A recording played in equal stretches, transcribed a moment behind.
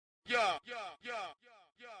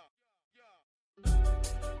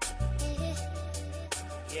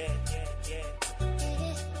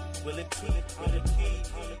Willie on the key.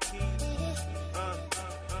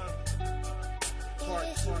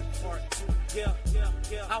 Part 2. Yeah.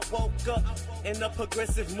 I woke up in a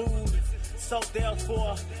progressive mood, so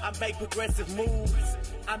therefore I make progressive moves.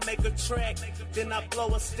 I make a track, then I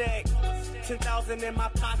blow a stack. 10,000 in my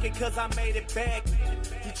pocket, cause I made it back.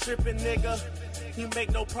 You trippin', nigga, you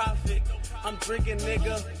make no profit. I'm drinking,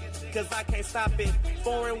 nigga, cause I can't stop it.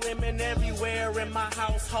 Foreign women everywhere in my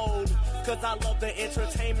household, cause I love the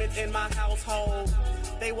entertainment in my household.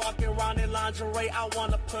 They walking around in lingerie, I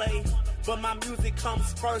wanna play, but my music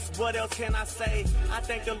comes first, what else can I say? I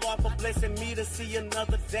thank the Lord for blessing me to see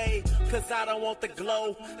another day, cause I don't want the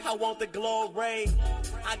glow, I want the glory.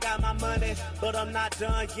 I got my money, but I'm not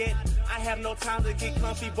done yet. I have no time to get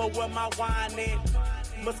comfy, but where my wine at?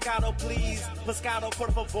 Moscato please, Moscato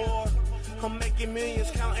por favor. I'm making millions,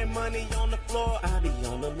 counting money on the floor. I be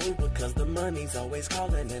on the move because the money's always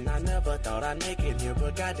calling, and I never thought I'd make it here,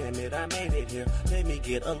 but goddamn it, I made it here. Let me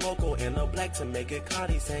get a local and a black to make it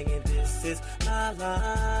Cardi singing, this is my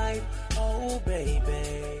life, oh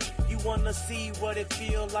baby. You wanna see what it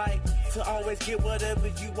feel like to always get whatever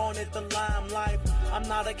you want at the limelight. I'm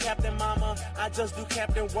not a captain, mama, I just do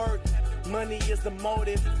captain work. Money is the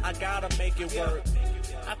motive, I gotta make it work.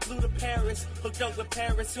 I flew to Paris, hooked up with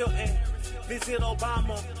Paris Hilton. Visit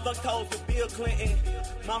Obama, fucked hoes with Bill Clinton.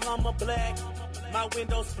 My Hummer black, my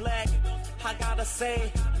windows black. I gotta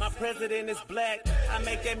say, my president is black. I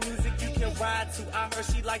make that music you can ride to. I heard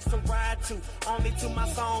she likes to ride to. Only to my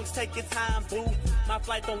songs, take your time, boo. My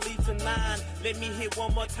flight don't leave till 9. Let me hit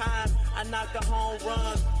one more time. I knocked a home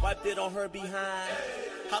run, wiped it on her behind.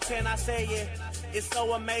 How can I say it? It's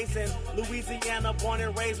so amazing. Louisiana, born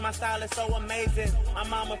and raised, my style is so amazing. My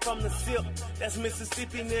mama from the SIP, that's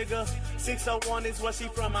Mississippi, nigga. 601 is where she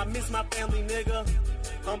from, I miss my family, nigga.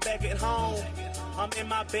 I'm back at home, I'm in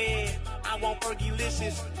my bed. I want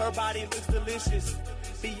Fergie-licious, her body looks delicious.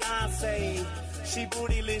 Beyonce, she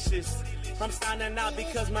bootylicious. I'm standing out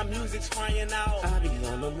because my music's crying out. I be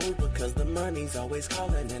on the move because the money's always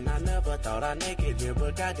calling, and I never thought I'd make it here,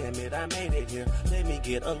 but goddamn it, I made it here. Let me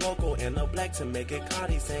get a local and a black to make it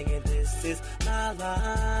Cardi singing, this is my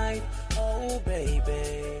life, oh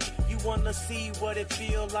baby. You wanna see what it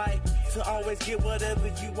feel like to always get whatever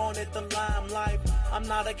you want at the limelight. I'm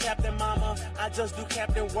not a captain, mama, I just do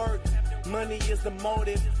captain work. Money is the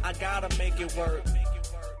motive, I gotta make it work.